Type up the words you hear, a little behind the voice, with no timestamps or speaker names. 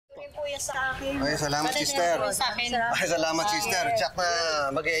kuya sa akin. Ay, salamat, sister. Ay, salamat, sister. Tsak na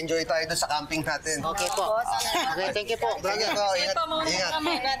mag-enjoy tayo doon sa camping natin. Okay po. Okay, thank you po. Sige po, ingat.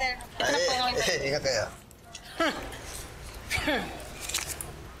 Ingat. Ingat kayo.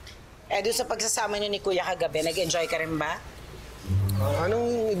 Doon sa pagsasama niyo ni Kuya kagabi, nag-enjoy ka rin ba?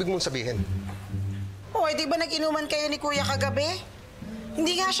 Anong ibig mong sabihin? Di ba nag-inuman kayo ni Kuya kagabi?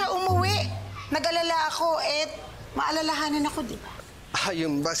 Hindi nga siya umuwi. Nag-alala ako, maalalahanan ako, di ba?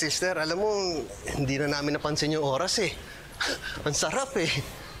 Yun ba, sister? Alam mo, hindi na namin napansin yung oras eh. Ang sarap eh.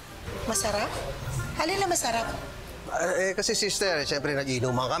 Masarap? Halina masarap. Kasi sister, siyempre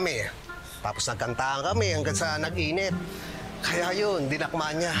nag-inuman kami. Tapos nagkantahan kami hanggang sa nag-init. Kaya yun,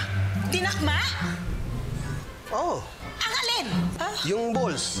 dinakma niya. Dinakma? Oo. Ang alin? Yung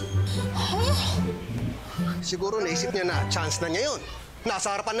balls. Siguro naisip niya na chance na niya yun.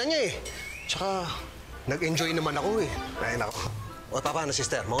 Nasa harapan na niya eh. Tsaka, nag-enjoy naman ako eh. Ay, nako. O, paano,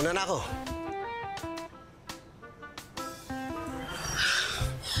 sister? Mauna na ako.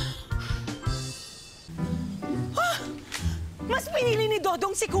 Mas pinili ni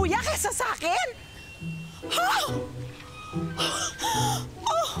Dodong si Kuya kaysa sa akin?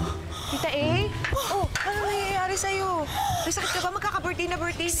 Tita A? Ano nangyayari sa'yo? May sakit ka ba? Magkaka-birthday na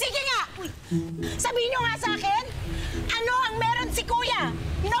birthday? Sige nga! Sabihin niyo nga sa akin, ano ang meron si Kuya?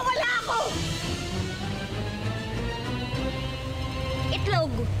 Nawala ako!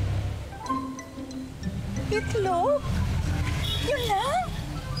 Itlog. Itlog? Yun lang?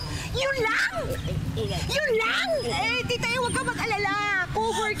 Yun lang? Yun lang? Tita A, huwag ka mag-alala.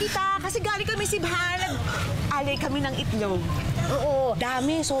 Cover kita. Kasi galing kami Sibhan. Alay kami ng itlog. Oo.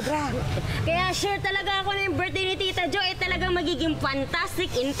 Dami, sobra. Kaya sure talaga ako na yung birthday ni Tita Jo talagang magiging fantastic,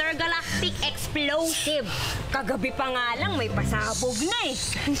 intergalactic, explosive. Kagabi pa nga lang, may pasabog na eh.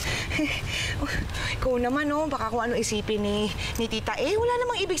 Ikaw naman, baka kung ano isipin ni Tita A. Wala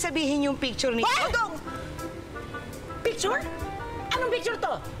namang ibig sabihin yung picture ni Dodong. Picture? Anong picture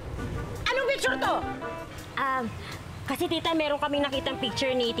to? Anong picture to? Kasi tita, meron kaming nakitang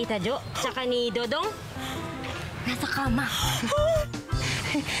picture ni Tita Jo, tsaka ni Dodong. Nasa kama.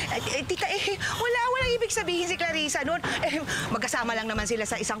 Tita walang ibig sabihin si Clarissa noon. Magkasama lang naman sila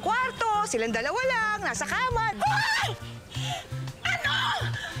sa isang kwarto, silang dalawa lang, nasa kama. Hoy! Ano?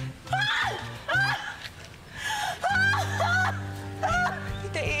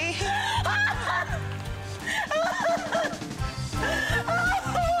 Tita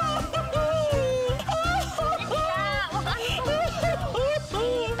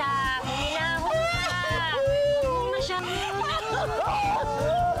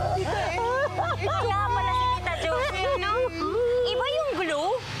Kaya pala si Tita Josie, no? Iba yung glow.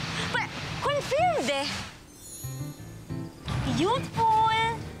 Confirmed eh. Youthful.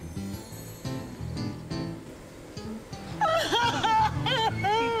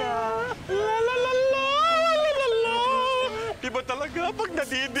 Iba talaga pag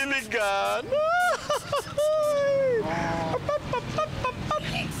nadidiligan.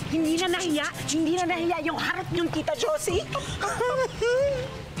 Hindi na nahiya yung harap yung Tita Josie.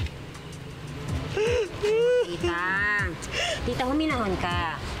 Tita, huminahon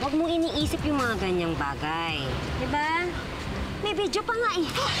ka. Huwag mong iniisip yung mga ganyang bagay. Diba? May video pa nga eh.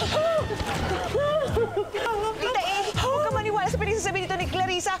 Tita huwag ka maniwala sa pinagsasabi nito ni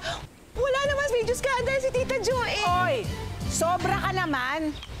Clarissa. Wala naman video scandal si Tita Jo Oy, sobra ka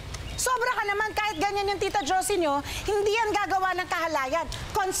naman. Sobra ka naman kahit ganyan yung Tita Josie nyo, hindi yan gagawa ng kahalayan.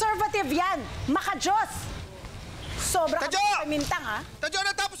 Conservative yan. Maka-Diyos. Sobra ka pa mintang, ha? Tadyo,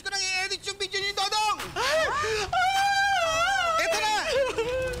 natapos ko nang i-edit yung video ni Dodong! Ito na!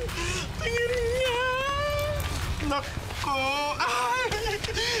 Tingin niya! Nako!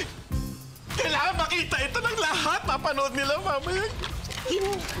 Kailangan makita ito ng lahat. Mapanood nila mamaya.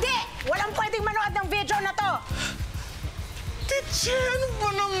 Hindi! Walang pwedeng manood ng video na to! Kitchen mo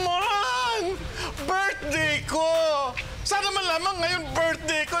naman! Birthday ko! Sana man lamang ngayon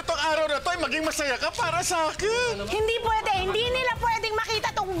birthday ko, itong araw na to ay maging masaya ka para sa akin. Hindi pwede! Hindi nila pwedeng makita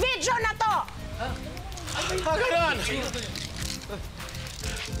tong video na to! Ganon!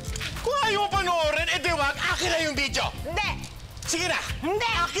 Kung ayaw mo panoorin, wag, akin na yung video! Hindi! Sige na! Hindi!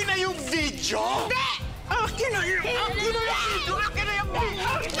 Akin na yung video! Hindi! Akin na yung video! Akin na yung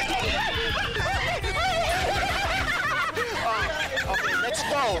video! Okay, let's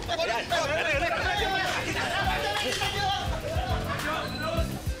go!